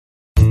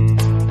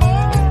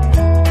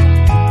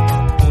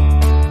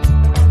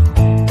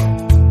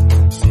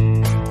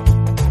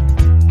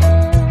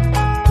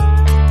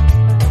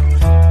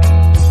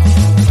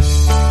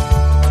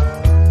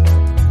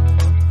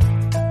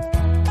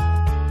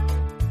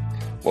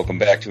Welcome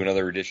back to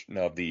another edition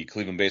of the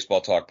Cleveland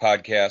Baseball Talk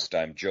podcast.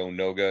 I'm Joe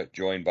Noga,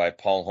 joined by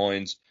Paul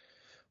Hoynes.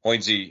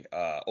 Hoynesy,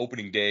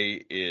 opening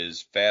day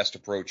is fast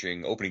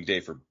approaching. Opening day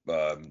for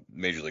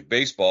Major League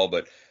Baseball,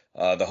 but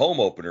the home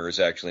opener is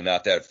actually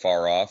not that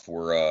far off.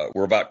 We're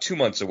about 2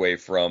 months away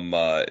from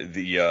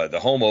the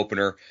home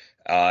opener,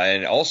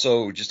 and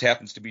also just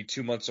happens to be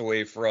 2 months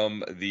away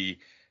from the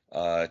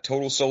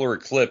total solar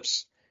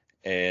eclipse.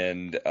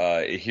 And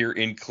here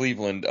in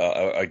Cleveland,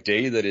 a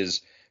day that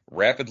is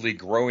rapidly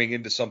growing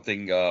into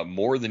something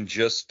more than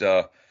just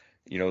the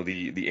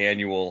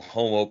annual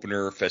home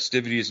opener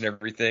festivities and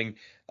everything.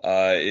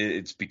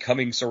 It's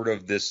becoming sort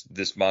of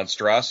this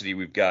monstrosity.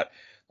 We've got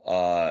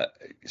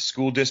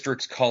school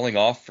districts calling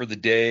off for the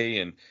day,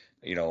 and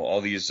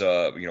all these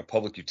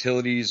public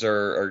utilities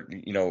are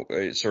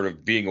sort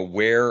of being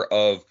aware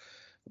of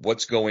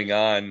what's going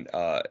on,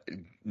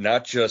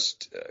 not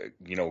just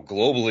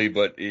globally,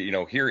 but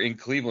here in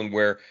Cleveland,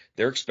 where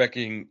they're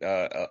expecting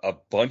a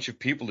bunch of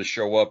people to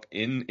show up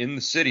in the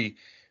city,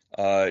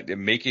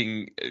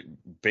 making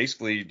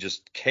basically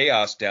just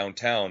chaos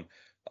downtown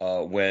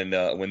when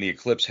the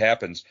eclipse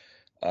happens.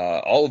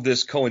 All of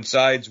this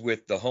coincides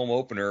with the home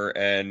opener,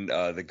 and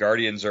the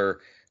Guardians are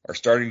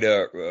starting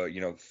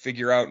to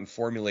figure out and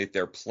formulate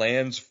their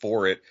plans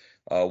for it.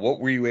 What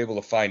were you able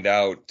to find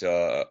out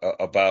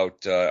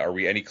about? Are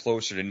we any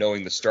closer to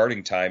knowing the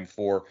starting time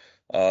for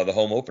the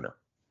home opener?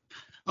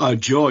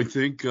 Joe, I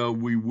think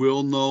we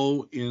will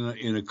know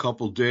in a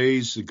couple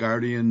days. The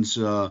Guardians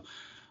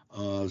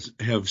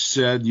have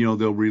said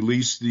they'll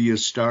release the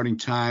starting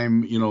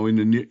time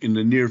in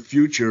the near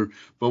future.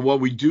 But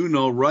what we do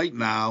know right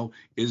now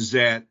is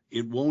that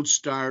it won't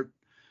start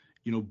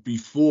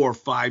before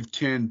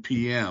 5:10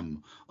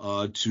 p.m.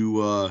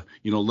 To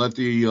let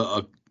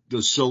the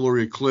solar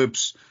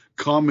eclipse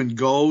come and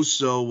go.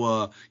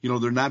 So,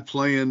 they're not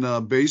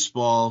playing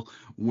baseball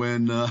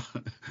when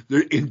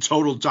they're in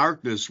total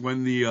darkness,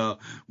 when the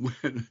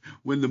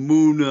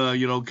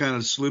moon, kind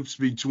of slips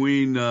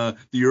between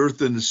the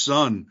earth and the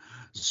sun.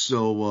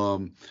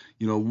 So,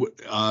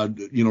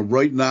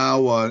 right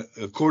now,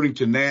 according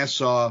to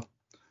NASA,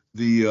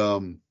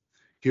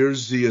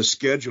 here's the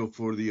schedule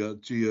for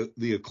the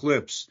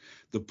eclipse.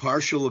 The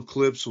partial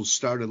eclipse will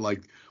start at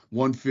like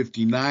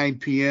 1:59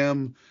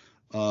 p.m.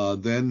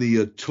 Then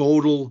the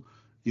total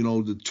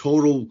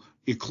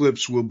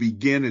eclipse will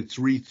begin at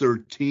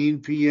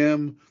 3:13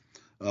 p.m.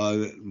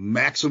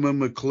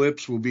 Maximum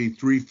eclipse will be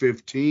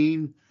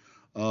 3:15.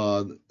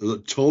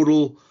 The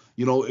total,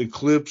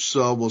 eclipse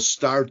will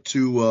start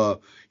to,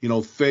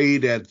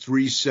 fade at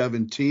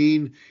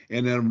 3:17,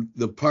 and then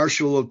the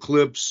partial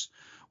eclipse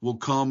will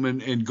come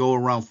and go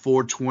around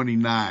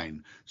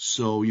 4:29.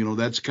 So,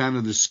 that's kind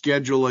of the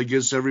schedule I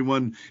guess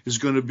everyone is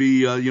going to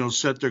be,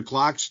 set their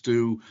clocks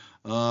to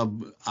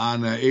on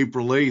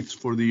April 8th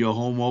for the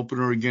home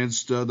opener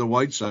against the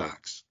White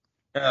Sox.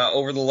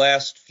 Over the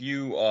last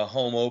few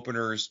home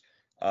openers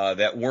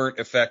that weren't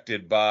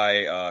affected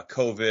by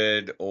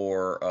COVID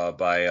or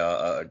by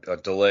a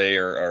delay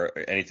or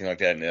anything like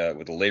that,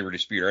 with a labor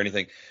dispute or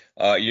anything,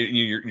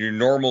 your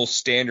normal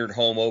standard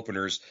home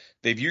openers,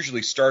 they've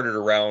usually started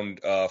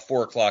around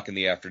 4 o'clock in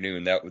the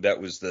afternoon. That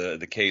was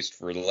the case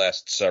for the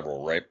last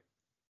several, right?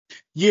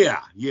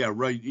 Yeah,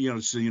 right.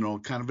 So,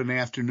 kind of an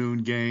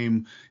afternoon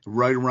game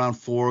right around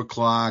 4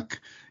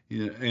 o'clock.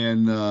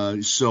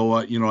 And so,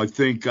 I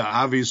think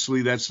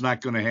obviously that's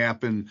not going to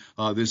happen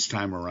this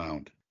time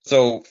around.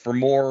 So for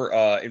more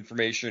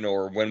information,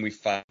 or when we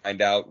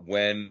find out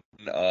when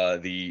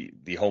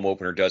the home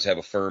opener does have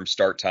a firm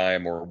start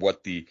time, or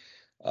what the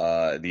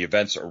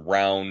events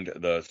around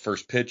the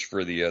first pitch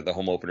for the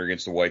home opener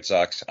against the White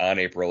Sox on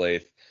April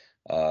 8th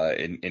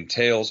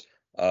entails,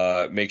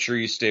 make sure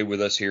you stay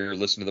with us here,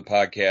 listen to the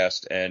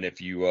podcast, and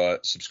if you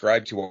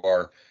subscribe to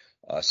our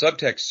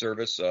subtext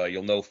service,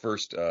 you'll know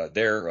first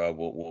there.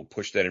 We'll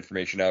push that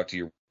information out to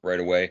you right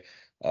away.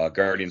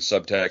 Guardian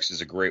Subtext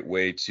is a great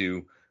way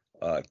to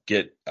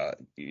get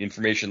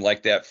information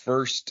like that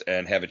first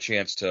and have a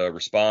chance to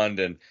respond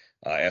and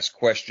ask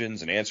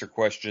questions and answer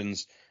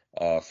questions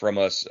from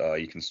us.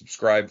 You can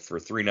subscribe for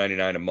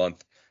 $3.99 a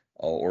month,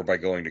 or by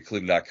going to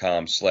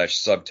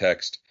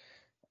cleveland.com/subtext.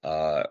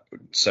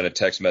 Send a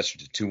text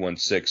message to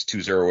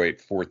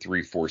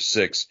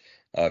 216-208-4346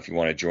 if you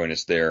want to join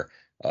us there,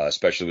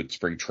 especially with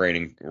spring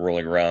training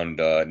rolling around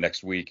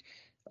next week.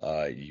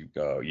 You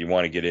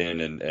want to get in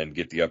and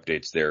get the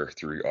updates there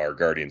through our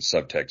Guardian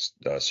Subtext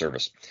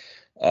service.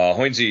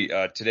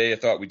 Hoynesy, today I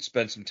thought we'd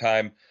spend some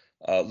time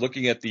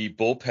looking at the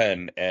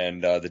bullpen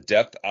and the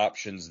depth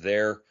options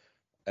there,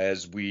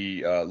 as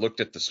we looked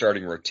at the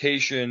starting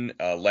rotation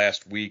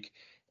last week,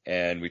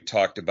 and we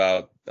talked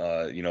about,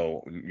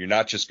 you're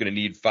not just going to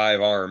need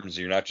 5 arms,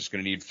 you're not just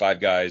going to need 5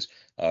 guys.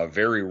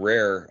 Very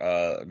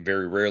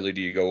rarely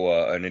do you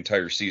go an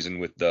entire season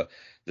with the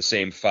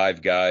same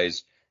 5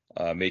 guys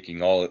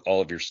making all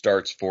of your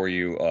starts for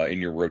you in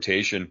your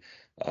rotation.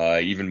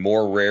 Even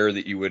more rare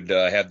that you would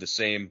have the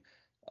same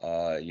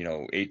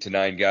 8 to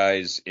 9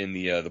 guys in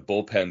the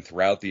bullpen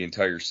throughout the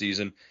entire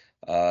season.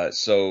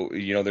 So,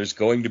 there's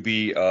going to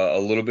be a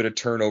little bit of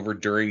turnover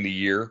during the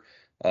year,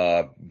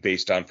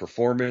 based on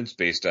performance,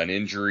 based on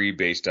injury,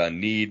 based on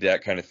need,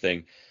 that kind of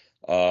thing.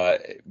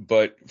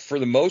 But for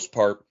the most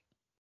part,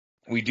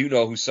 we do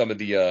know who some of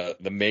the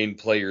main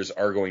players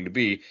are going to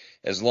be,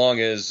 as long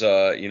as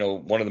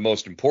one of the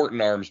most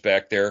important arms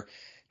back there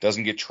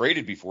doesn't get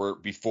traded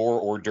before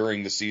or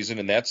during the season,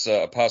 and that's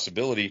a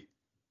possibility,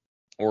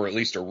 or at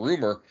least a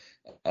rumor,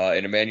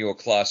 in Emmanuel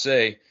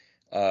Clase.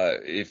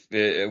 If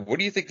What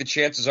do you think the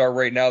chances are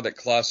right now that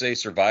Clase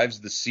survives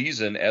the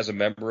season as a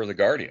member of the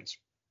Guardians?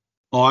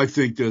 Oh, I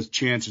think the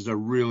chances are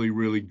really,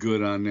 really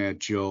good on that,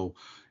 Joe.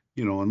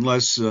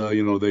 Unless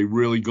they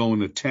really go in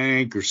the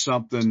tank or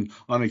something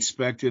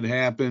unexpected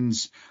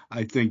happens.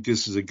 I think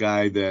this is a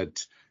guy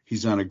that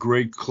he's on a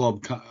great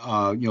club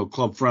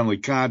friendly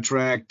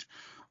contract.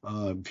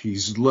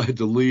 He's led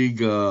the league,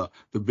 the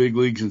big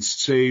leagues in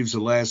saves the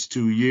last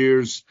 2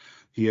 years.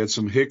 He had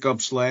some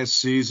hiccups last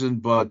season,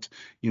 but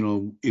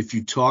if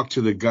you talk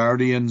to the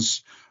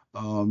Guardians,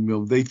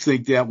 they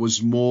think that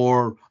was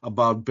more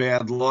about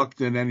bad luck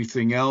than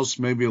anything else,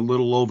 maybe a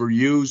little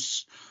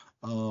overuse.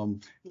 Um,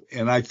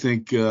 and I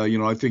think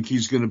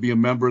he's going to be a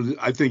member.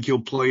 I think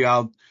he'll play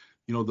out,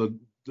 the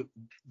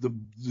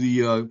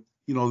the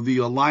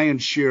the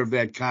lion's share of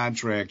that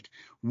contract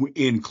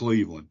in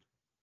Cleveland.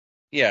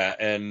 Yeah,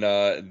 and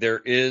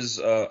there is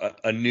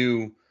a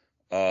new,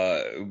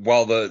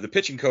 while the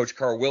pitching coach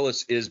Carl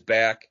Willis is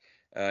back,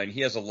 and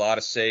he has a lot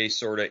of say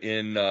sort of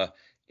in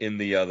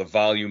the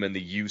volume and the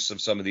use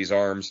of some of these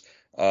arms.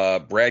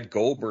 Brad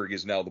Goldberg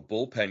is now the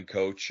bullpen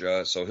coach,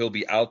 so he'll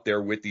be out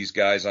there with these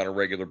guys on a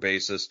regular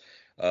basis.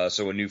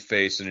 So a new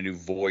face and a new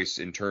voice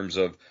in terms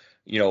of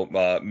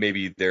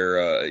maybe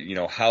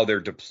their how they're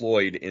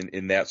deployed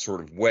in that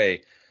sort of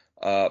way.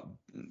 Uh,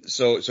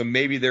 so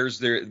maybe there's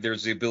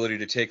the ability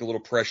to take a little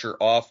pressure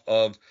off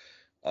of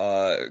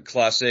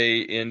Class A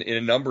in a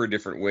number of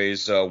different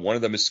ways. One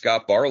of them is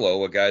Scott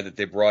Barlow, a guy that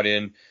they brought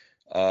in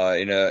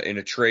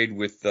a trade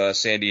with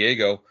San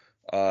Diego.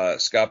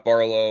 Scott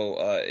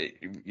Barlow,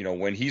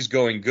 when he's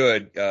going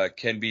good,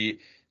 can be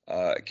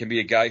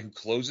a guy who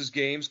closes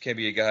games, can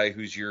be a guy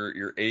who's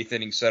your eighth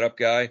inning setup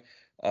guy,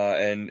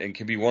 and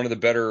can be one of the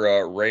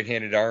better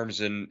right-handed arms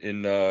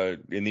in the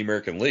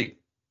American League.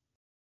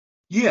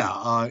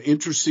 Yeah,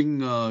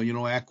 interesting,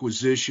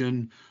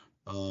 acquisition.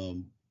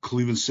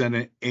 Cleveland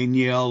sent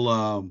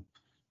Aniel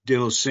De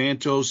Los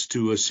Santos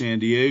to San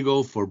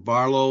Diego for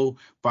Barlow.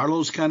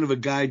 Barlow's kind of a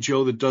guy,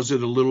 Joe, that does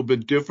it a little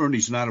bit different.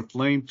 He's not a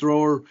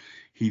flamethrower.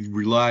 He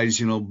relies,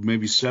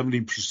 maybe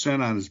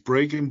 70% on his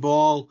breaking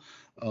ball.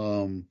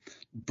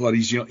 But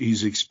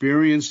he's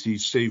experienced. He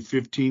saved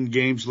 15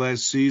 games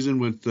last season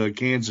with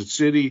Kansas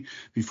City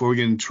before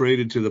getting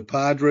traded to the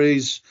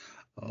Padres.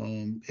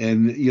 And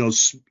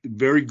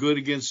very good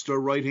against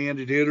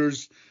right-handed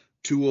hitters,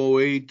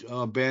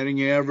 208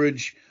 batting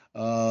average.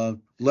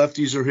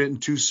 Lefties are hitting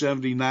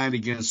 279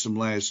 against him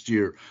last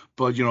year,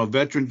 but a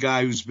veteran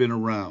guy who's been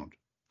around.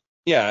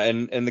 Yeah,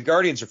 and the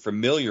Guardians are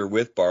familiar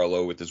with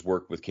Barlow with his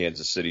work with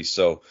Kansas City,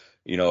 so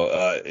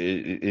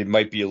it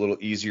might be a little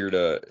easier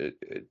to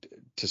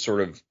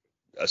sort of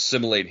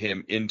assimilate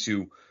him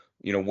into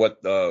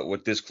what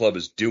this club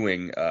is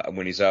doing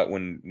when he's out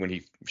when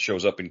he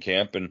shows up in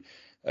camp, and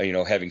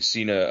having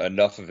seen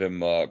enough of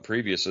him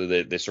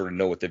previously, they sort of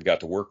know what they've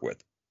got to work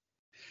with.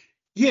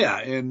 Yeah,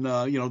 and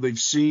they've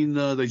seen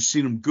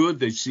him good,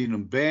 they've seen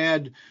him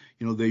bad.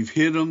 They've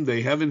hit him,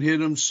 they haven't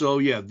hit him. So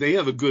yeah, they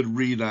have a good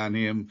read on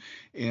him,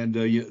 and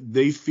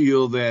they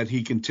feel that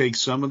he can take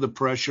some of the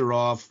pressure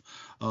off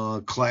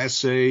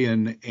Class A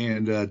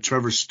and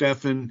Trevor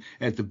Stephan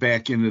at the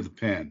back end of the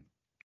pen.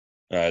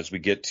 As we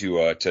get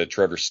to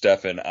Trevor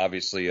Stephan,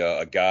 obviously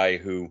a guy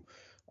who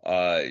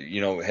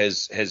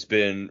has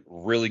been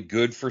really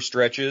good for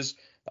stretches,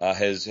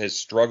 has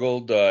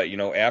struggled,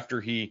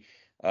 after he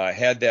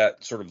had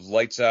that sort of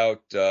lights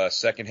out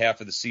second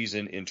half of the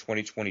season in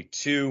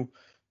 2022.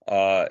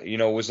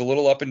 Was a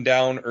little up and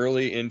down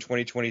early in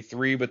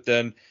 2023, but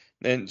then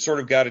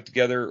sort of got it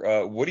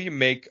together. What do you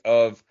make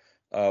of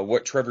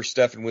what Trevor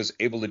Stephan was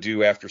able to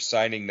do after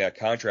signing that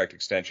contract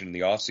extension in the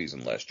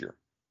offseason last year?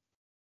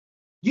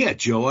 Yeah,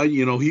 Joe,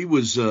 he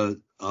was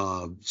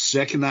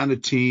second on the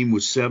team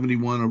with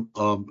 71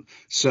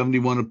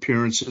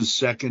 appearances,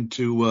 second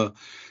to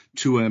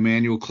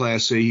Emmanuel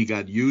Clase. He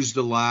got used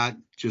a lot,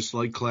 just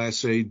like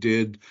Clase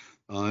did.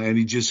 And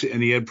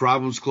he had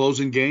problems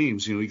closing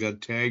games. He got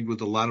tagged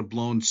with a lot of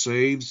blown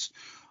saves.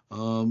 He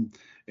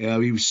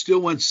still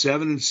went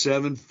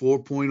 7-7,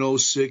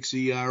 4.06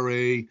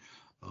 ERA.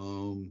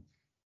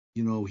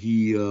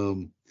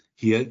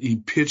 He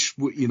pitched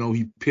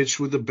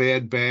with a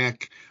bad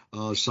back,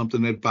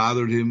 something that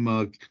bothered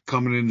him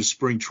coming into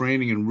spring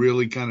training, and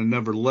really kind of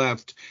never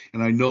left.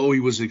 And I know he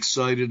was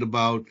excited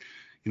about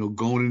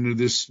going into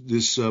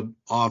this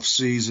off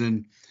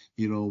season.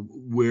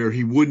 where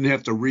he wouldn't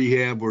have to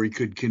rehab, where he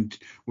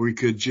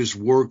could just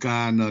work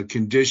on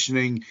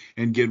conditioning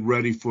and get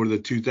ready for the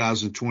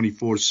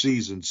 2024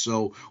 season.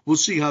 So we'll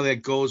see how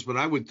that goes, but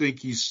I would think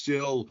he's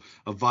still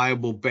a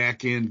viable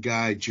back end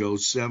guy, Joe,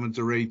 seventh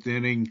or eighth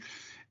inning,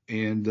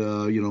 and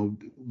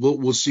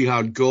we'll see how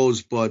it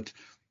goes, but.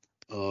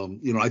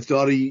 I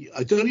thought he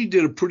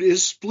did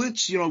his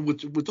splits,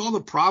 with all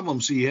the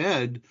problems he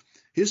had,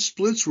 his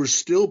splits were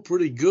still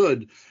pretty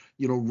good.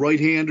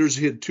 Right-handers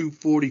hit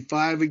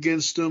 245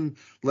 against him,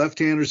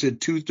 left-handers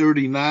hit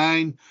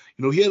 239.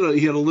 He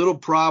had a little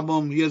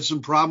problem. He had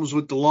some problems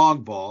with the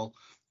long ball.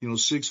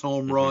 6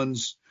 home Hmm.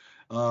 runs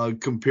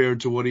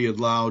compared to what he had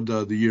allowed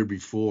the year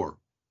before.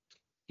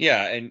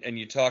 Yeah, and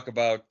you talk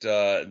about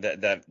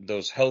that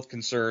those health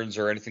concerns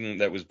or anything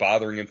that was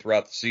bothering him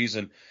throughout the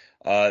season.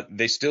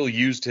 They still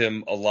used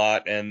him a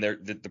lot, and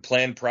the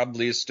plan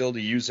probably is still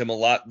to use him a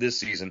lot this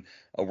season.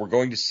 We're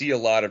going to see a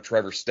lot of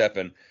Trevor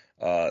Steppen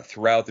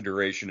throughout the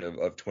duration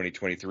of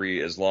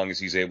 2023, as long as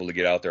he's able to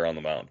get out there on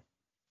the mound.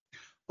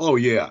 Oh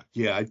yeah,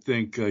 yeah. I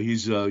think he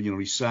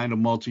signed a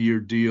multi-year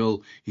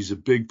deal. He's a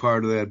big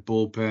part of that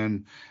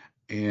bullpen.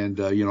 And,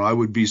 I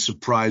would be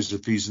surprised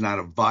if he's not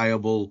a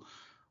viable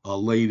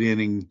late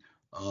inning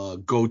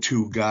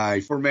go-to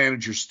guy for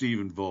manager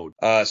Stephen Vogt.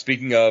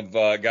 Speaking of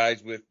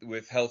guys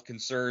with health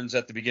concerns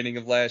at the beginning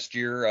of last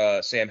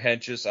year, Sam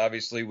Hentges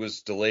obviously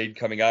was delayed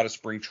coming out of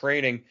spring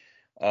training.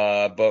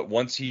 But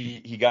once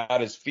he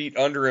got his feet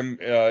under him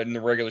in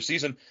the regular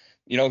season,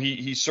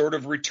 he sort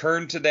of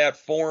returned to that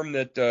form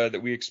that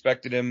we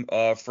expected him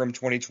from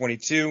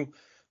 2022.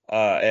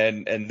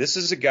 And this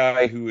is a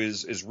guy who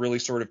is really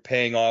sort of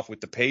paying off with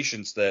the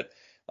patience that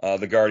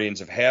the Guardians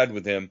have had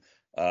with him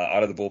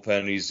out of the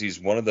bullpen. He's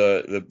one of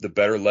the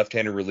better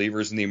left-handed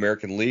relievers in the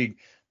American League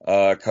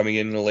coming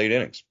in the late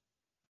innings.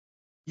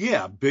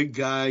 Yeah, big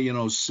guy,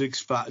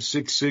 6'5",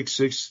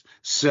 6'6",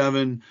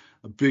 6'7",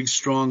 a big,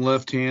 strong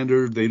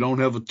left-hander. They don't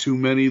have too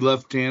many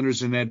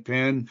left-handers in that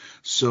pen,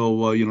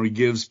 so he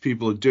gives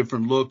people a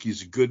different look.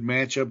 He's a good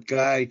matchup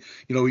guy.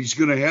 He's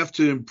going to have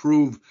to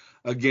improve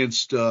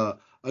against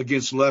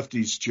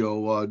lefties,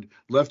 Joe.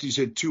 Lefties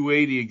hit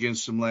 280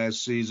 against him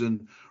last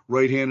season.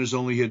 Right-handers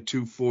only hit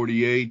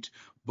 248.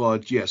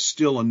 But yes,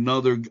 still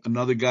another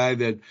guy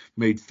that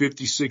made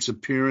 56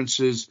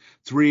 appearances,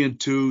 3-2,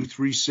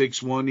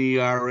 3.61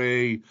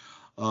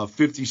 ERA,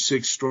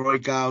 56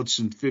 strikeouts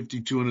and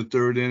 52 in the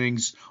third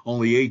innings,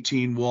 only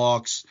 18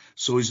 walks.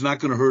 So he's not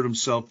going to hurt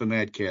himself in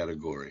that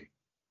category.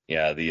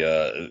 Yeah,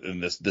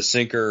 the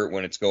sinker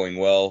when it's going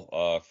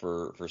well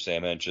for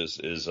Sam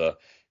Hentges is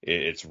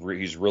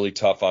he's really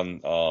tough on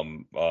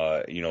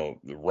the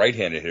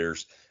right-handed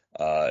hitters.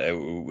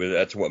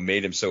 That's what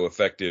made him so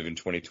effective in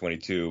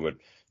 2022. But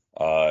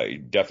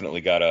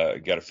definitely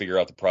gotta figure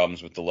out the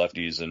problems with the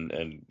lefties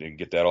and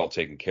get that all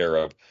taken care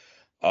of.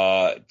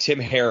 Tim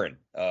Herron,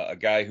 a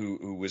guy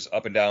who was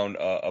up and down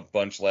a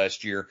bunch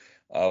last year.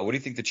 What do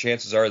you think the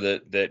chances are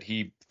that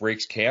he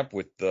breaks camp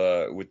with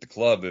the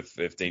club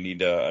if they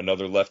need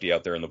another lefty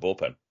out there in the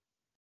bullpen?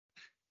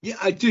 Yeah,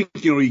 I think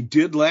he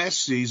did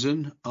last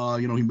season.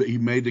 He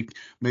made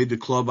the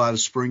club out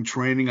of spring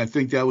training. I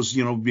think that was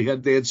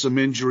they had some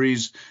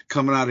injuries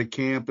coming out of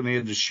camp and they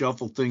had to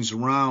shuffle things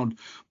around.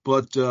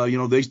 But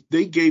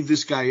they gave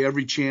this guy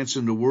every chance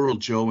in the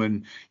world, Joe.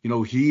 And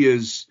he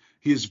is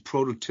a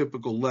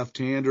prototypical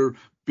left-hander,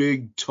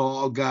 big,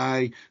 tall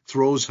guy,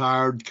 throws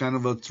hard, kind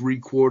of a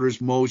three-quarters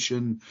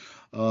motion.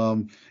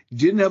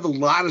 Didn't have a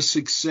lot of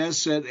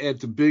success at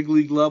the big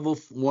league level,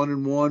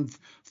 1-1,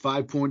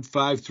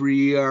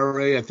 5.53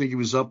 ERA. I think he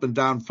was up and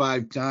down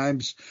 5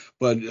 times.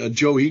 But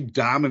Joe, he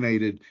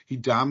dominated. He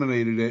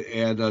dominated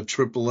at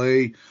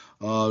AAA.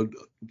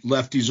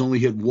 Lefties only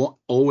hit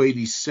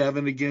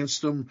 0.87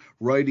 against him.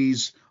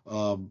 Righties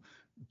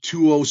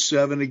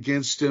 207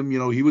 against him.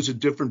 He was a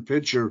different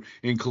pitcher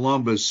in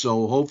Columbus.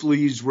 So hopefully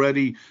he's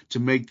ready to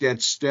make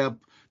that step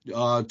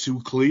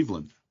to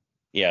Cleveland.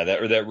 Yeah,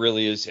 that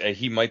really is.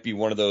 He might be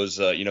one of those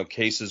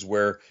cases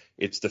where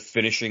it's the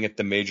finishing at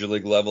the major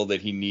league level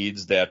that he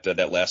needs,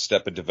 that last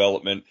step of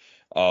development,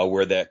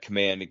 where that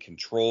command and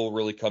control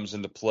really comes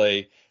into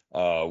play,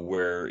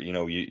 where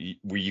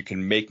you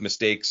can make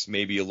mistakes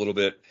maybe a little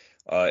bit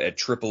at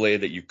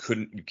AAA that you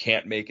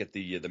can't make at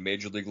the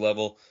major league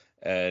level.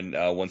 And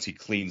once he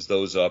cleans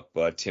those up,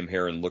 Tim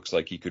Herron looks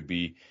like he could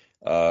be,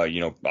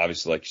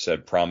 obviously, like you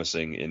said,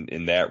 promising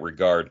in that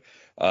regard.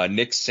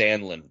 Nick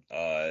Sandlin,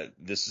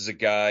 this is a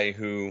guy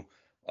who,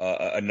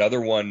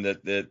 another one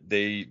that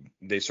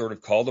they sort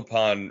of called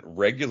upon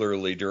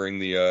regularly during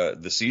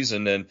the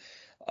season, and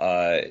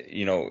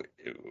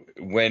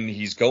when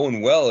he's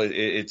going well,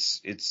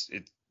 he's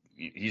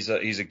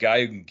a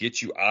guy who can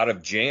get you out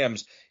of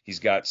jams. He's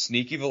got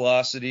sneaky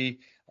velocity.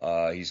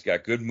 He's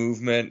got good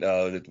movement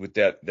with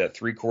that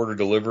three-quarter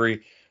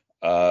delivery.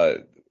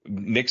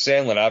 Nick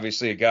Sandlin,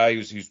 obviously a guy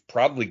who's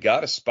probably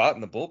got a spot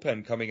in the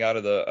bullpen coming out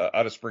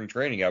of spring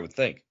training, I would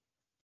think.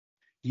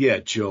 Yeah,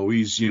 Joe,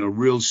 he's,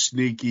 real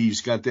sneaky.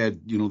 He's got that,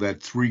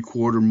 that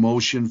three-quarter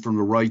motion from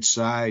the right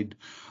side.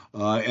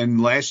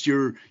 And last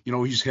year,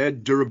 he's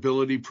had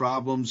durability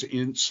problems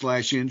in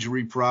slash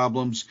injury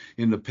problems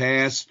in the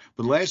past.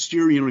 But last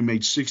year, he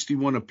made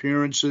 61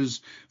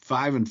 appearances,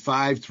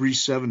 5-5,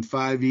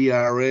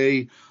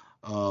 3.75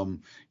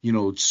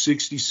 ERA,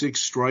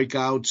 66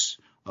 strikeouts,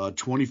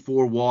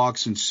 24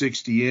 walks and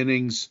 60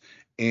 innings.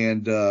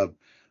 And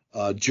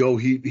Joe,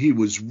 he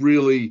was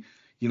really,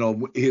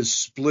 his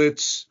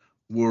splits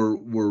were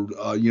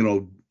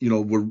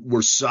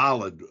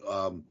solid.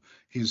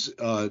 His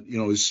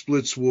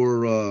splits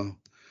were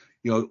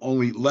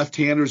only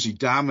left-handers. He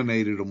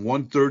dominated them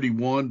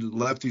 131.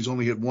 Lefties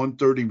only hit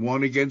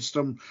 131 against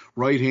them.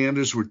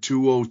 Right-handers were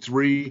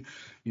 203.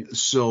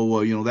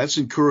 So that's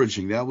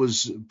encouraging. That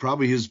was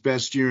probably his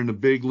best year in the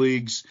big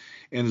leagues.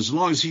 And as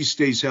long as he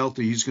stays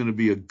healthy, he's going to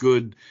be a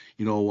good,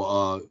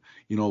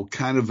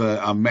 kind of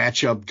a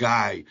matchup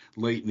guy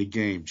late in the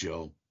game,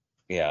 Joe.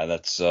 Yeah,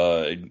 that's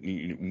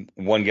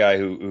one guy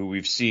who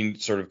we've seen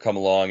sort of come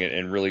along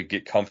and really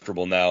get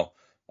comfortable now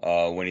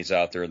when he's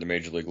out there at the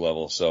major league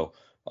level. So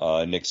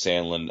Nick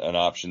Sandlin, an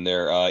option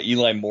there.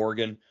 Eli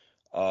Morgan,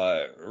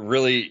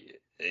 really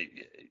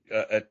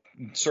a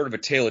sort of a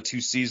tale of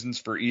two seasons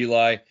for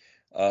Eli.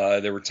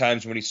 There were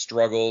times when he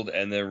struggled,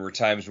 and there were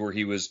times where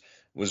he was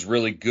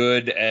really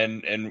good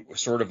and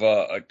sort of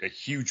a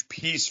huge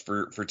piece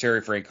for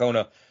Terry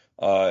Francona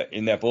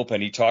in that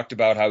bullpen. He talked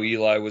about how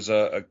Eli was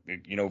a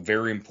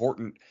very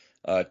important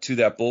to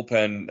that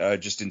bullpen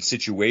just in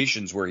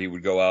situations where he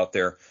would go out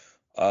there.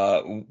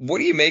 What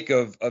do you make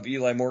of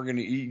Eli Morgan?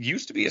 He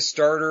used to be a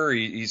starter.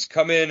 He's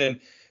come in and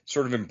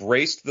sort of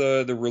embraced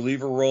the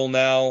reliever role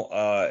now.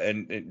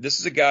 And this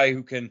is a guy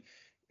who can,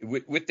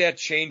 with that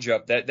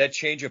changeup, that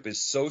changeup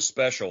is so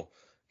special.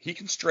 He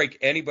can strike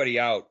anybody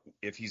out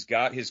if he's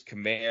got his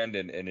command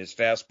and his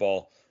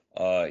fastball,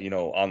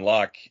 on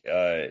lock.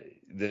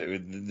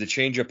 The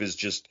changeup is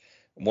just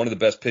one of the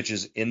best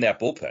pitches in that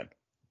bullpen.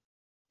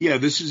 Yeah,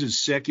 this is his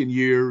second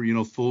year,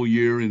 full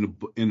year in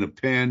the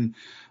pen.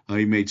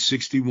 He made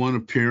 61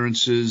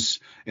 appearances,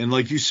 and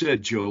like you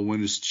said, Joe, when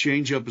his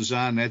changeup is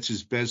on, that's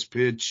his best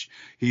pitch.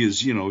 He is,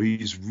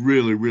 he's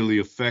really, really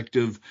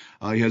effective.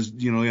 He has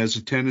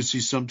a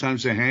tendency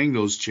sometimes to hang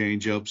those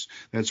changeups.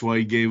 That's why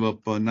he gave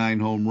up 9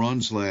 home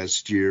runs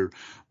last year.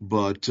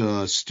 But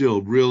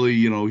still, really,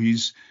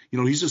 he's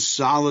a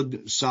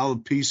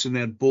solid piece in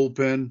that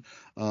bullpen.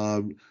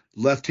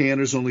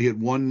 Left-handers only hit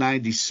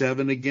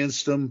 197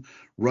 against him.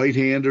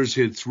 Right-handers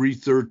hit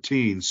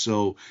 313.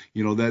 So,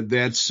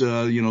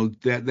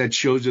 that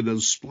shows that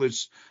those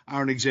splits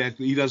aren't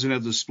exactly, he doesn't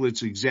have the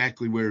splits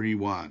exactly where he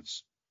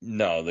wants.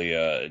 No,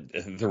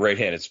 the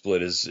right-handed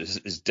split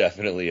is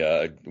definitely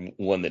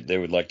one that they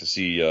would like to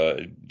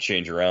see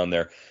change around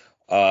there.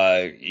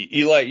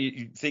 Eli,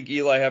 you think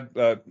Eli have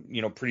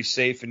pretty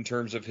safe in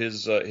terms of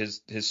his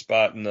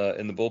spot in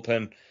the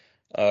bullpen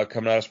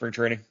coming out of spring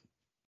training?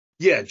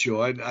 Yeah,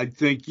 Joe, I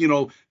think,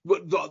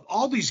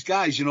 all these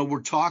guys,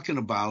 we're talking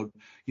about,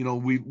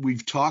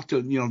 we've talked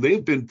to,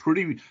 they've been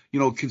pretty,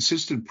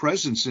 consistent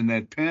presence in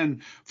that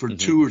pen for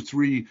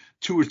Mm-hmm.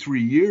 2 or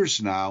 3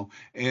 years now.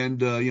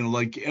 And,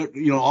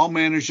 all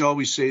managers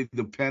always say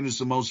the pen is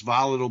the most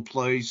volatile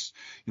place.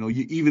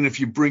 Even if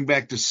you bring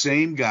back the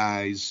same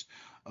guys,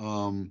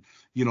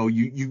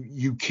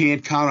 you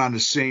can't count on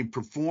the same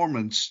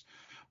performance.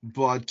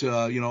 But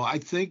I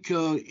think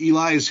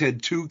Eli has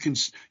had two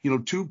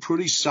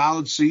pretty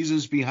solid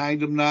seasons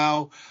behind him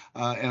now,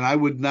 and I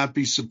would not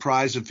be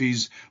surprised if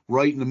he's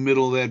right in the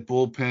middle of that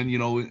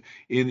bullpen.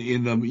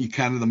 In the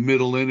kind of the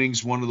middle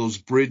innings, one of those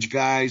bridge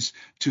guys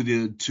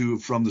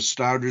from the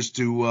starters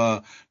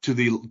to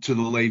the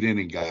late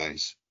inning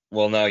guys.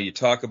 Well, now you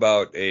talk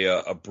about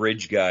a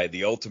bridge guy.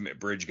 The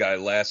ultimate bridge guy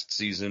last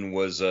season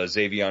was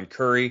Xavier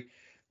Curry.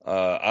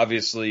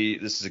 Obviously,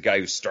 this is a guy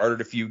who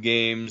started a few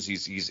games.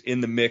 He's in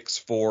the mix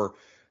for,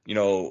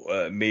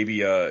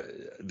 maybe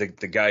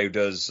the guy who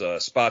does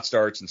spot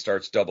starts and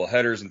starts double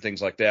headers and things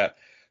like that.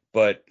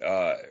 But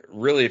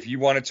really, if you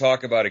want to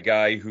talk about a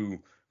guy who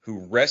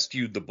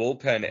rescued the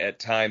bullpen at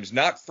times,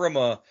 not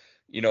from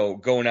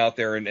going out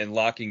there and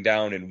locking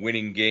down and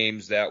winning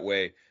games that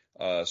way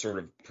sort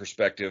of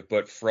perspective,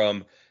 but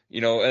from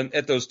and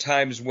at those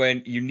times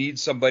when you need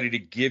somebody to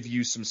give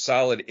you some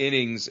solid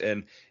innings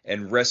and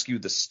rescue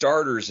the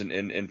starters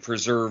and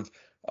preserve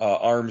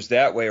arms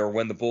that way, or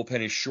when the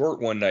bullpen is short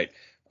one night.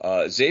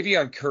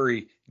 Xavier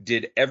Curry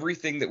did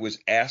everything that was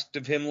asked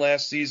of him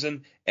last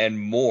season and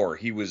more.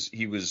 He was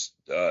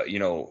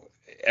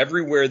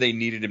everywhere they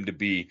needed him to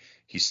be.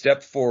 He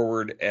stepped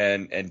forward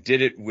and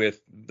did it with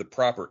the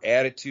proper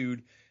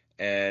attitude.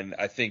 And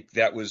I think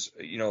that was,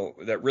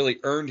 that really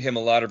earned him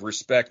a lot of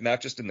respect,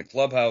 not just in the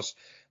clubhouse,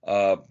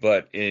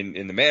 but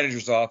in the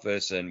manager's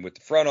office and with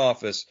the front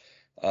office.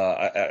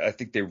 I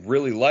think they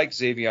really like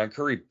Xavier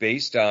Curry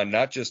based on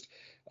not just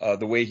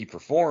the way he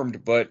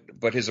performed,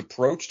 but his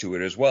approach to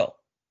it as well.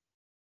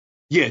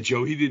 Yeah,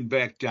 Joe, he didn't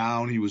back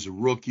down. He was a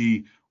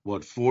rookie,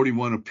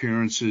 41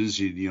 appearances.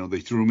 They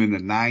threw him into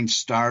 9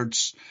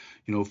 starts.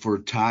 For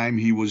a time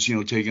he was,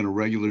 taking a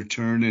regular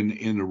turn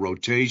in the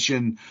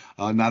rotation.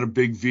 Not a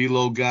big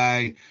velo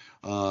guy.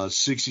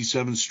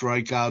 67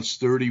 strikeouts,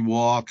 30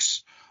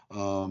 walks,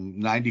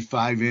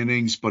 95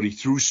 innings, but he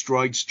threw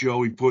strikes,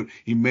 Joe.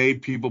 He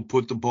made people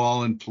put the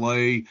ball in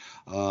play.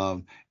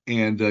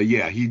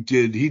 Yeah, he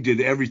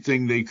did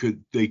everything they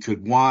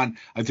could want.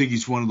 I think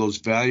he's one of those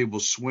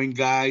valuable swing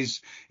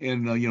guys,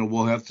 and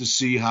we'll have to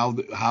see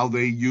how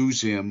they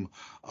use him.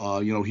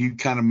 He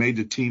kind of made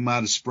the team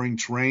out of spring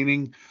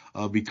training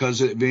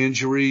because of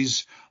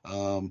injuries.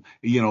 I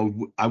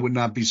would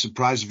not be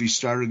surprised if he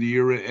started the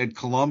year at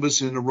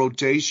Columbus in a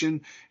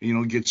rotation,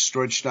 gets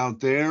stretched out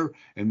there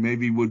and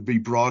maybe would be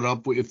brought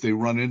up if they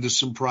run into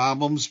some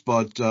problems.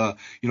 But,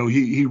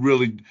 he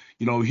really,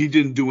 he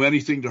didn't do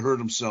anything to hurt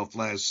himself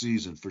last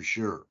season for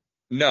sure.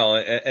 No,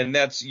 and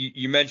that's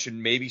you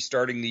mentioned maybe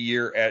starting the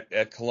year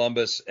at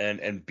Columbus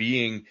and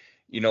being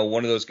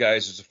one of those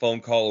guys who's a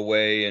phone call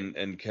away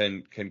and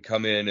can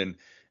come in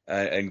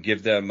and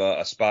give them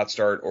a spot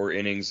start or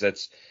innings.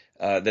 That's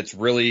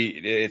really,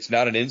 it's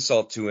not an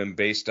insult to him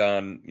based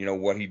on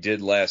what he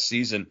did last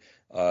season.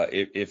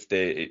 If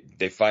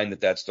they find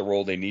that that's the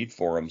role they need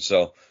for him.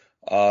 So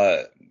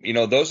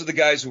those are the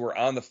guys who are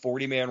on the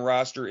 40-man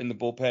roster in the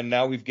bullpen.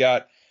 Now we've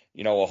got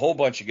a whole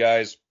bunch of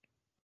guys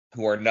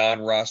who are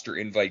non-roster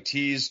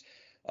invitees.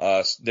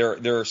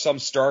 There are some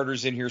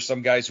starters in here,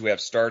 some guys who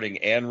have starting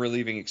and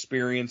relieving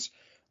experience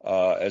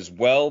as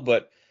well.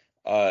 But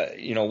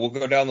we'll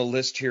go down the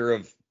list here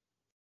of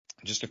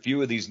just a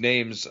few of these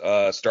names,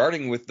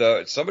 starting with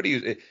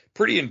somebody,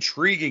 pretty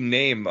intriguing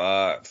name,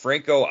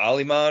 Franco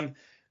Aliman,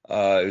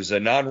 who's a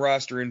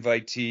non-roster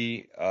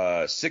invitee,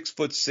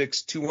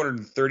 6'6",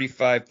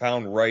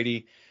 235-pound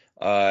righty,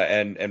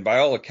 and by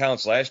all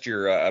accounts, last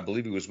year I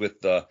believe he was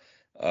with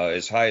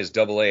as high as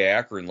Double-A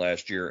Akron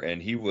last year,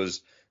 and he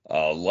was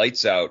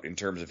lights out in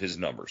terms of his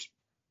numbers.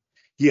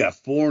 Yeah,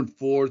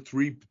 4-4,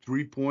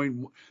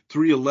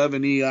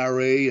 3.311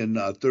 ERA in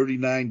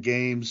 39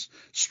 games.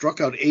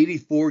 Struck out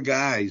 84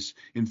 guys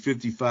in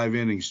 55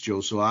 innings, Joe.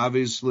 So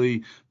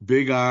obviously,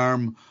 big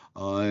arm,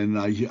 and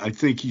I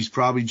think he's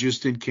probably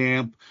just in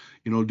camp,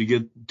 to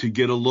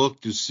get a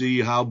look to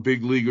see how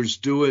big leaguers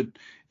do it.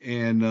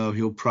 And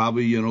he'll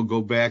probably,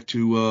 go back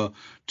to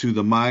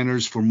the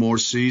minors for more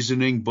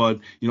seasoning.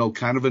 But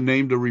kind of a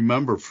name to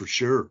remember for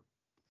sure.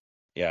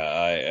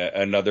 Yeah,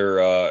 another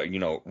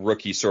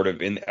rookie sort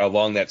of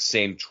along that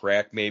same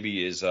track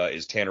maybe is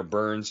Tanner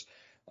Burns,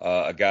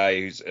 a guy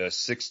who's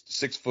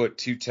 6 foot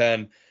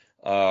 210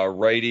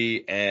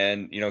 righty,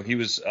 and he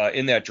was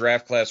in that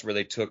draft class where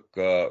they took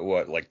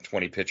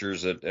 20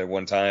 pitchers at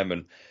one time,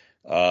 and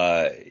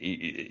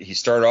he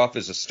started off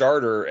as a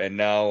starter, and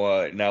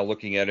now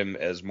looking at him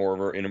as more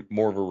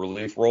of a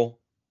relief role.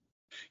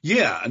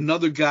 Yeah,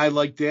 another guy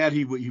like that.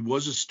 He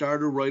was a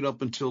starter right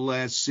up until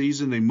last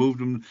season. They moved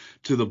him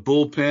to the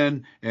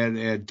bullpen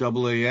at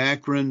Double-A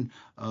Akron.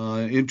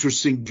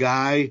 Interesting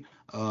guy.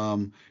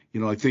 I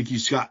think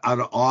he's got out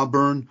of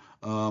Auburn.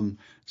 High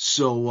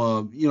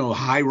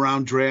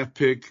round draft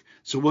pick.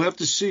 So we'll have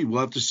to see.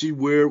 We'll have to see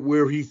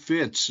where he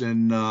fits.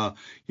 And I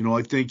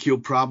think he'll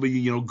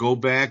probably go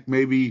back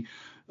maybe.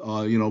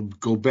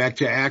 Go back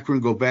to Akron,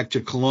 go back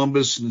to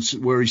Columbus, and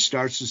where he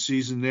starts the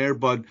season there.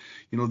 But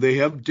they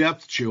have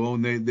depth, Joe,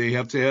 and they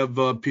have to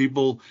have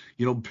people,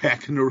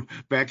 back in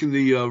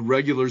the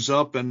regulars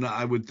up. And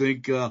I would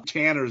think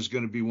Tanner is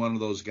going to be one of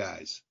those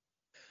guys.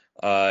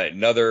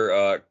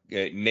 Another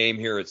name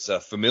here. It's a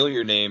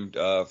familiar name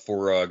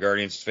for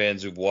Guardians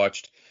fans who've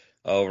watched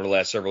over the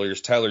last several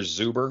years. Tyler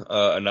Zuber,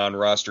 a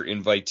non-roster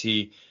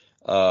invitee,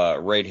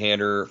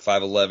 right-hander,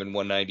 5'11",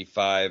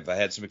 195. I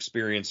had some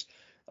experience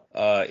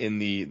in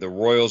the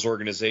Royals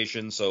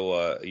organization,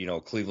 so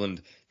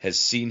Cleveland has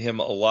seen him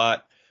a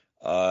lot.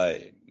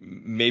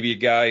 Maybe a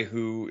guy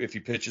who, if he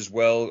pitches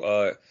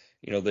well,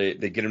 they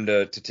get him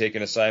to take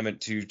an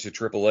assignment to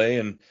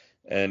AAA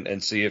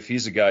and see if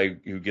he's a guy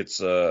who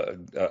gets a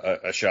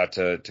shot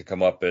to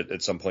come up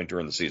at some point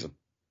during the season.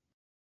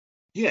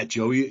 Yeah,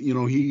 Joe, he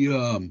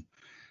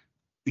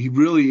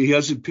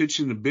hasn't pitched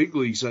in the big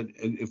leagues,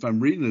 if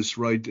I'm reading this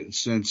right,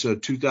 since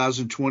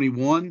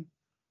 2021.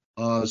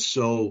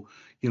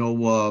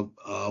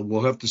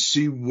 We'll have to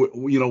see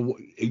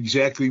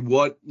exactly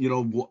why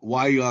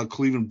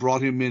Cleveland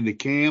brought him into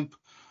camp.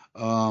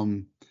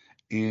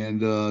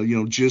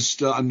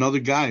 Just another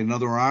guy,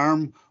 another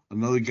arm,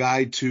 another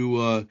guy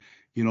to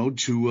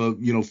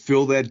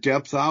fill that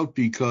depth out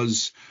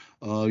because,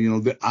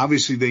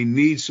 obviously they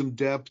need some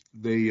depth.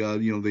 They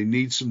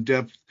need some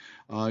depth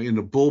in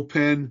the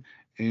bullpen,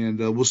 and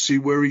we'll see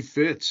where he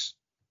fits.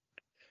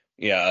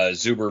 Yeah,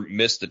 Zuber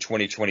missed the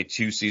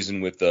 2022 season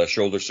with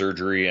shoulder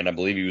surgery, and I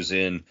believe he was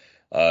in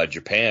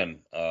Japan,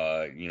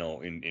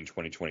 in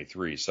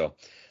 2023. So,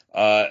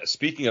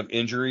 speaking of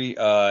injury,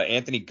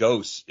 Anthony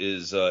Gose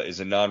is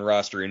a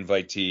non-roster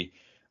invitee.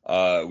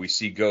 We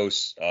see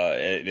Gose,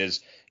 it is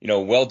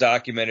well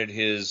documented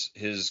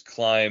his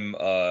climb,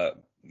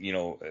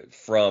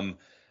 from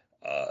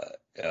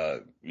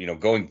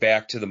going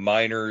back to the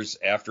minors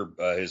after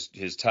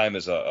his time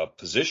as a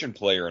position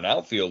player and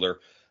outfielder,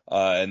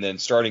 and then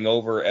starting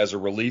over as a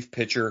relief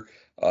pitcher.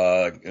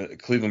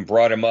 Cleveland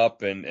brought him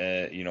up, and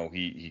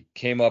he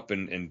came up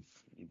and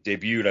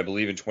debuted, I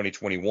believe, in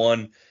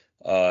 2021,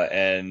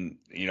 and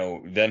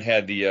then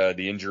had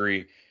the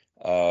injury,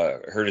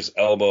 hurt his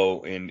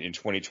elbow in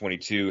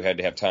 2022, had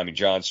to have Tommy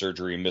John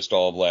surgery, and missed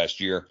all of last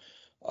year.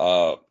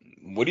 What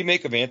do you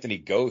make of Anthony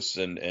Gose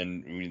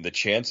and the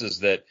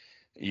chances that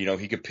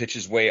he could pitch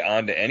his way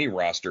onto any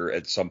roster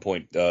at some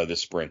point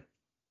this spring?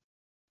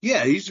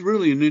 Yeah, he's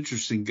really an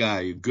interesting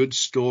guy. A good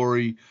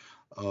story.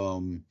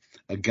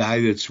 A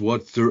guy that's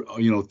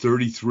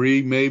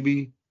 33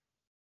 maybe.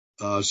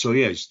 So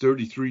yeah, he's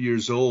 33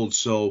 years old.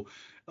 So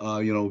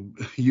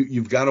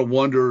you've got to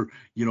wonder,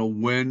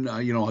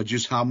 when,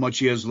 just how much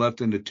he has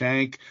left in the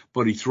tank.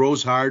 But he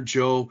throws hard,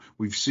 Joe.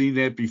 We've seen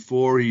that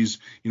before. He's,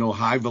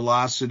 high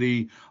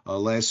velocity.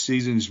 Last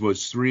season he was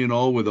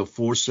 3-0 with a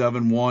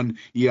 4.71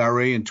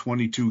 ERA in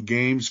 22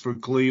 games for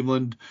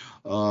Cleveland.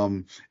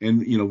 And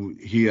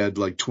he had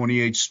like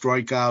 28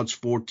 strikeouts,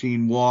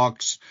 14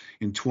 walks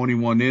in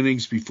 21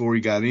 innings before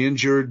he got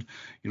injured.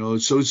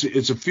 So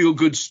it's a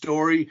feel-good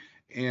story.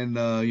 And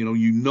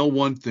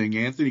one thing,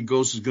 Anthony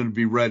Gose is going to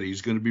be ready.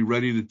 He's going to be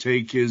ready to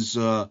take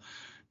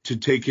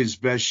his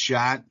best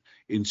shot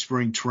in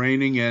spring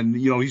training. And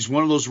he's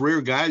one of those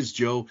rare guys,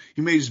 Joe.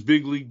 He made his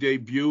big league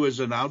debut as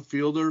an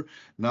outfielder.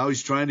 Now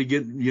he's trying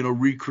to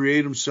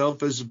recreate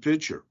himself as a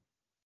pitcher.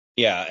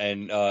 Yeah,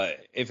 and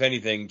if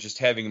anything, just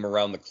having him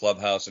around the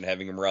clubhouse and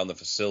having him around the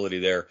facility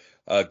there,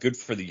 good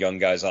for the young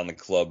guys on the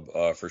club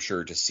for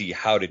sure to see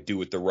how to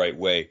do it the right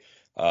way,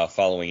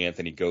 following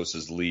Anthony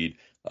Gose's lead.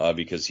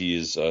 Because he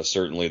is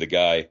certainly the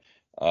guy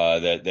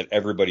that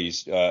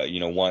everybody's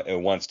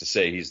wants to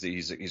say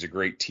he's a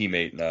great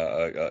teammate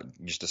and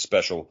just a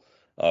special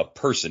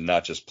person,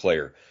 not just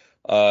player.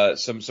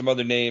 Some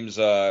other names: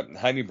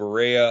 Jaime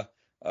Barrea,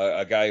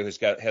 a guy who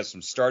has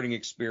some starting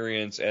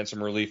experience and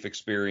some relief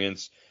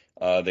experience.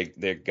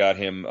 They got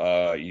him.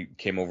 He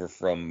came over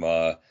from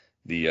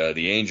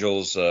the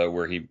Angels,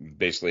 where he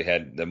basically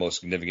had the most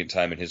significant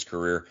time in his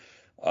career.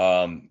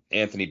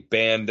 Anthony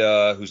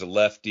Banda, who's a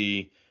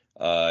lefty.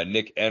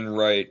 Nick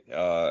Enright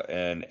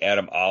and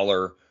Adam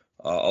Aller,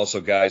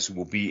 also guys who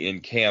will be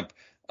in camp.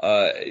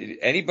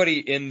 Anybody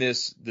in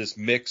this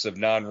mix of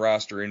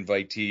non-roster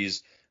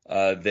invitees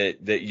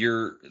that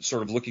you're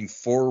sort of looking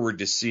forward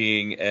to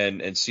seeing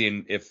and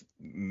seeing if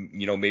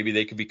maybe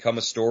they could become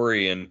a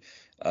story and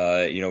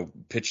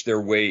pitch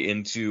their way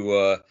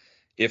into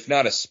if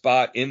not a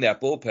spot in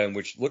that bullpen,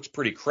 which looks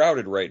pretty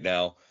crowded right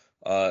now,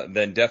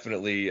 then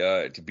definitely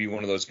to be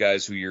one of those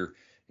guys who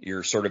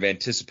you're sort of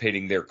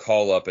anticipating their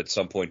call up at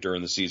some point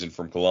during the season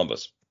from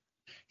Columbus.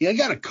 Yeah, I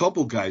got a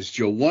couple guys,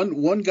 Joe.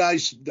 One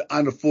guy's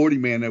on the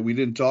 40-man that we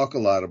didn't talk a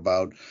lot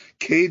about.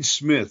 Cade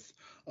Smith,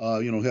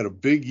 had a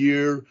big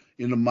year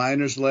in the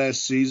minors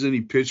last season.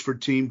 He pitched for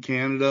Team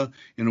Canada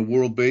in a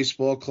World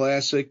Baseball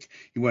Classic.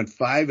 He went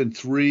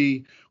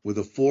 5-3 with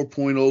a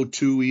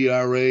 4.02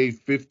 ERA,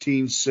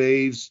 15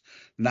 saves,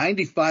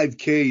 95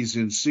 Ks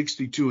in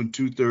 62 and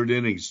 2/3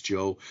 innings,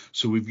 Joe.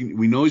 So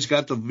we know he's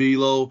got the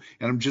velo,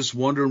 and I'm just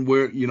wondering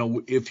where,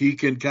 if he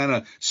can kind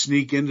of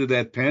sneak into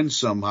that pen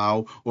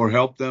somehow or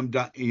help them,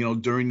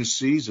 during the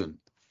season.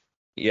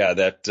 Yeah,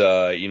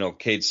 that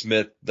Cade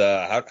Smith.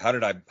 How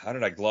did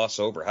I gloss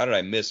over? How did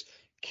I miss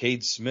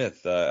Cade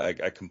Smith?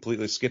 I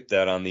completely skipped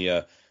that on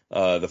the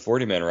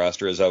 40-man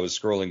roster as I was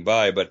scrolling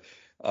by, but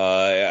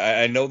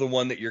I know the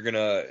one that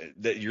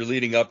you're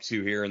leading up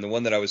to here, and the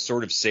one that I was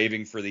sort of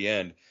saving for the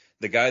end.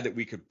 The guy that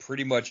we could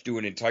pretty much do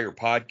an entire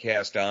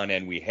podcast on,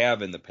 and we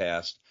have in the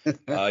past,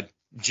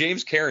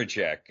 James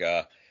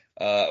Karinchak.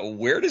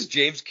 Where does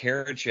James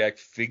Karinchak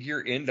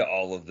figure into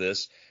all of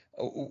this?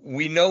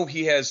 We know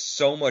he has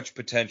so much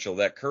potential.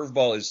 That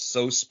curveball is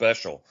so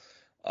special.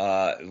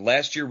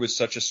 Last year was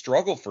such a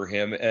struggle for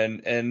him,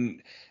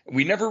 and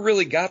we never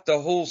really got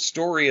the whole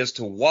story as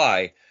to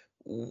why.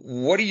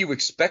 What are you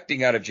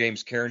expecting out of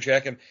James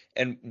Karinchak,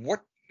 and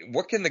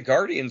what can the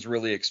Guardians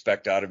really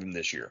expect out of him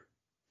this year?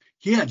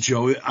 Yeah,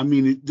 Joe. I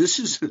mean, this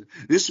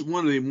is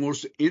one of the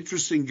most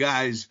interesting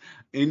guys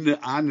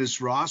on this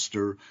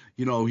roster.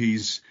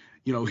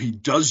 He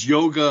does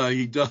yoga.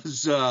 He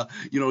does,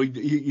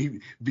 he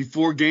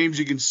before games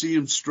you can see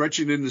him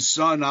stretching in the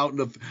sun out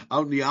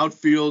in the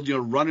outfield,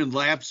 running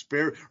laps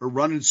or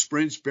running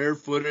sprints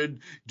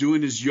barefooted,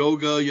 doing his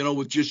yoga,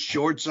 with just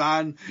shorts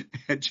on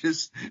and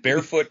just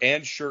barefoot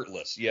and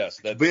shirtless. Yes,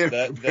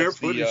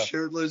 barefoot and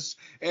shirtless.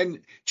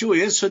 And Joe,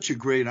 he has such a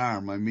great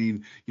arm. I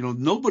mean,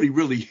 nobody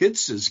really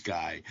hits this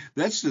guy.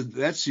 That's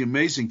the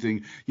amazing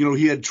thing.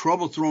 He had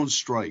trouble throwing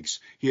strikes.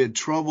 He had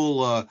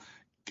trouble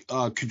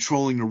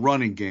controlling the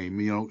running game.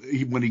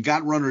 When he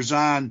got runners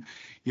on,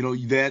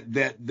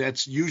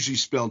 that's usually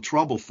spelled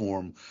trouble for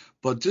him.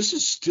 But this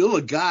is still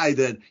a guy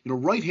that,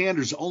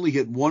 right-handers only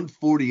hit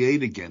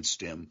 148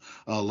 against him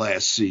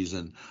last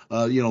season.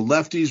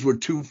 Lefties were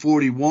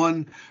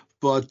 241.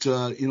 But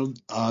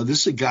this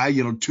is a guy.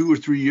 2 or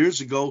 3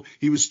 years ago,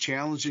 he was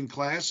challenging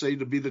Class A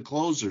to be the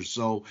closer.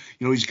 So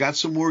he's got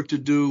some work to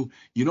do.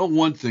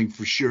 One thing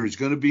for sure, he's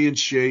going to be in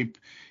shape.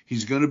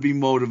 He's going to be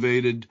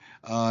motivated.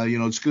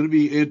 It's going to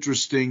be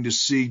interesting to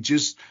see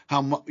just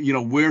how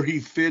where he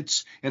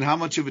fits and how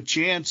much of a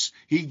chance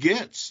he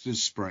gets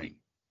this spring.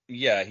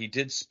 Yeah, he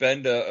did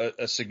spend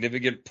a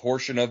significant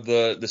portion of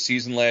the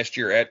season last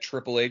year at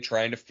AAA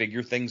trying to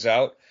figure things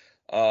out.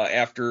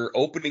 After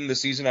opening the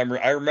season,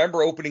 I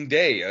remember opening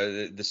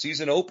day, the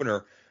season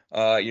opener,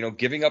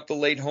 giving up the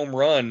late home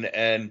run,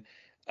 and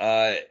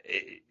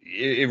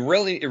it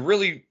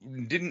really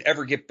didn't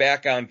ever get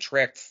back on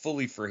track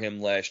fully for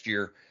him last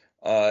year.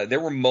 There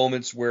were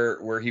moments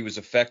where he was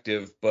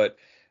effective, but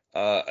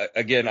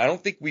again, I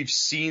don't think we've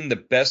seen the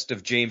best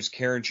of James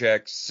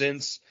Karinchak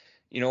since,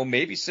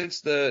 maybe since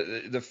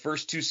the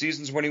first two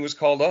seasons when he was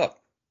called up.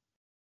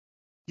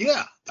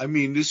 Yeah, I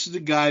mean, this is the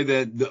guy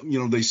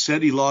that they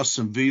said he lost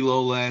some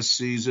velo last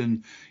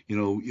season.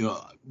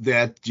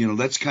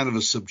 That's kind of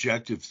a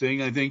subjective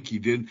thing. I think he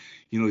did.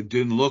 It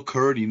didn't look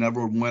hurt. He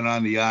never went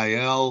on the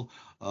IL.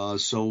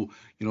 So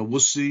we'll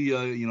see.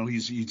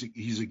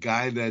 He's a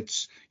guy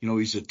that's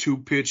he's a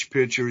two-pitch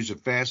pitcher. He's a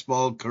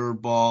fastball,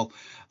 curveball.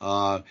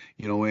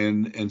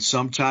 And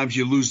sometimes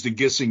you lose the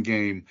guessing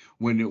game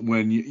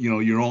when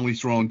you're only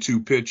throwing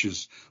two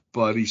pitches.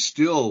 But he's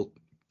still.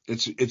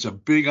 It's a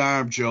big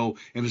arm, Joe,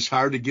 and it's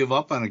hard to give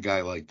up on a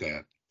guy like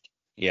that.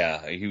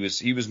 Yeah, he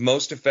was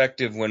most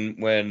effective when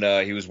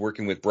he was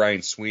working with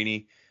Brian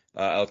Sweeney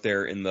out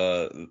there in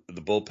the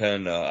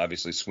bullpen.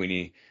 Obviously,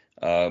 Sweeney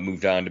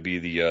moved on to be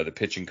the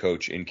pitching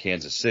coach in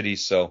Kansas City.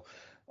 So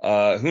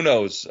who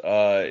knows?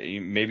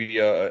 Maybe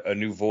a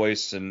new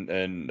voice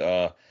and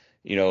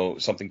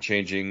something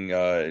changing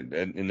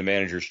in the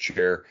manager's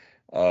chair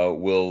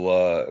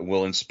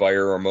will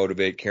inspire or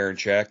motivate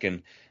Karinchak.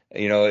 And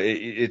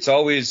it's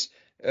always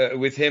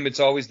with him, it's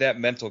always that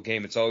mental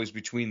game. It's always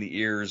between the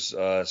ears.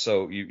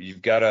 So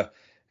you've got to,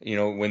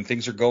 when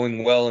things are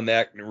going well in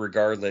that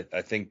regard,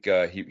 I think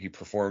he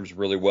performs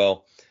really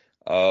well.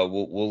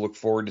 We'll look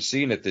forward to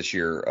seeing it this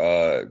year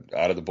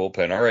out of the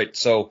bullpen. All right,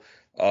 so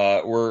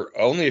we're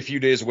only a few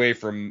days away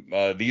from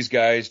these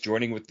guys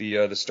joining with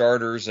the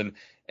starters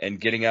and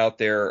getting out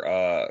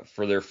there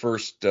for their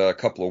first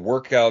couple of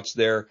workouts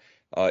there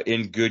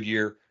in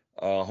Goodyear.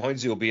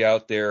 Hoynesy will be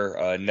out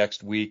there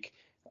next week,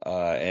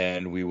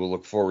 and we will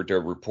look forward to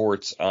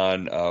reports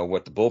on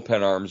what the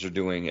bullpen arms are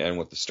doing and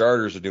what the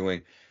starters are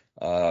doing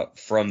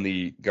from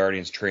the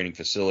Guardians training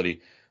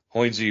facility.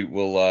 Hoynesy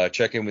will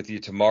check in with you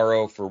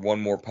tomorrow for one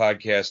more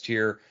podcast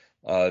here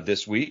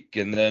this week,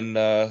 and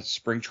then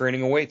spring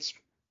training awaits.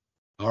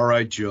 All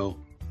right, Joe.